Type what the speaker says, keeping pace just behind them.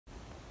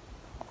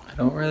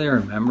don't really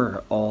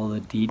remember all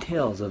the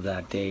details of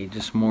that day,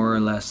 just more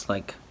or less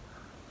like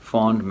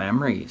fond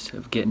memories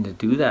of getting to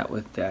do that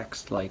with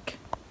Dex. Like,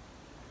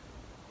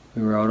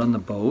 we were out on the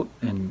boat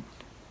and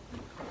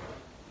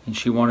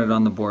she wanted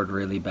on the board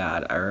really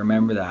bad. I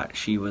remember that.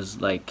 She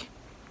was like,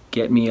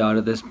 get me out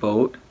of this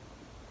boat.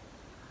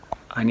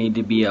 I need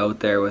to be out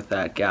there with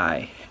that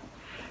guy.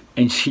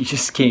 And she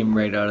just came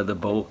right out of the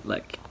boat,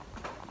 like,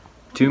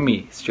 to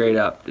me, straight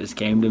up, just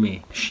came to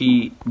me.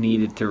 She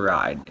needed to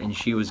ride, and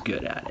she was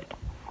good at it.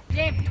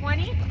 Dave,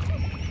 20?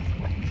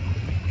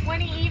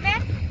 20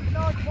 even?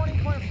 No, 20,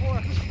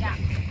 24. Yeah.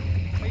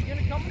 Are you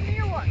gonna come with me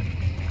or what?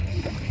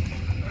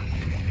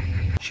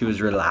 She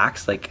was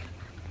relaxed, like,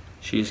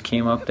 she just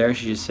came up there,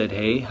 she just said,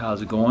 hey,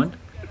 how's it going?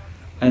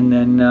 And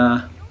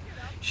then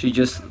she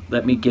just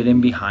let me get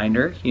in behind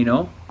her, you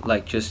know?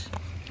 Like, just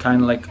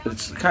kind of like,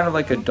 it's kind of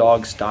like a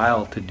dog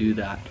style to do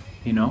that,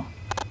 you know?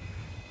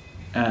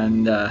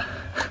 And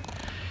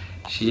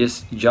she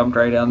just jumped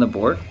right on the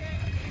board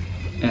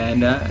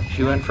and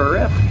she went for a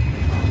rip.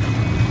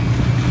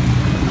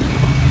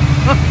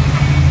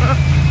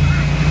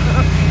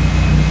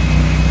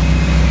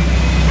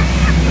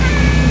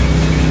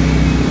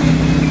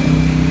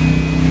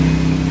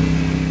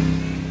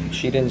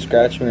 She didn't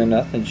scratch me or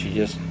nothing. She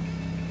just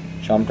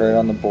jumped right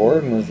on the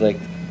board and was like,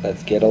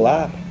 let's get a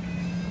lap.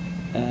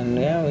 And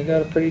yeah, we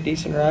got a pretty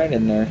decent ride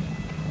in there.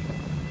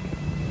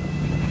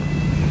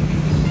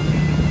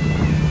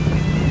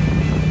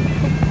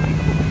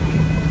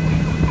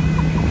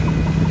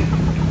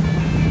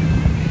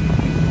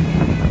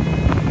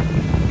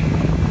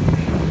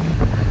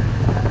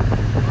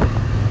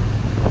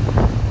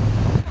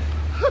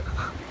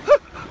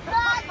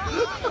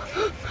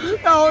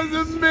 That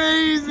was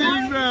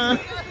amazing, man.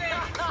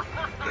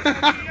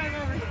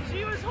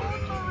 She was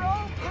holding the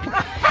rope.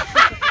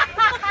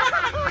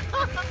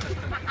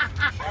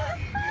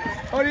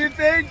 What do you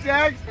think,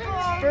 Dex?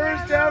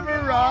 First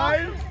ever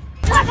ride?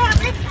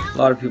 A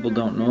lot of people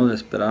don't know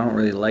this, but I don't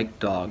really like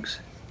dogs.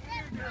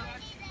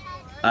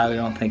 I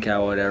don't think I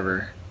would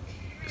ever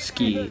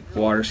ski,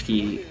 water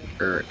ski,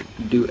 or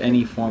do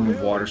any form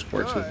of water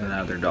sports with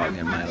another dog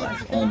in my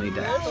life. Only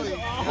Dex.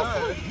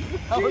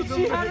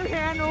 She had her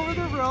hand over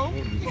the rope.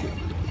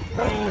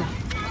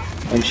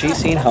 When she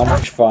seen how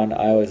much fun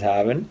I was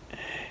having,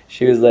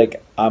 she was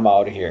like, I'm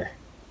out of here.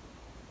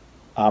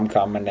 I'm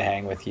coming to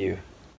hang with you.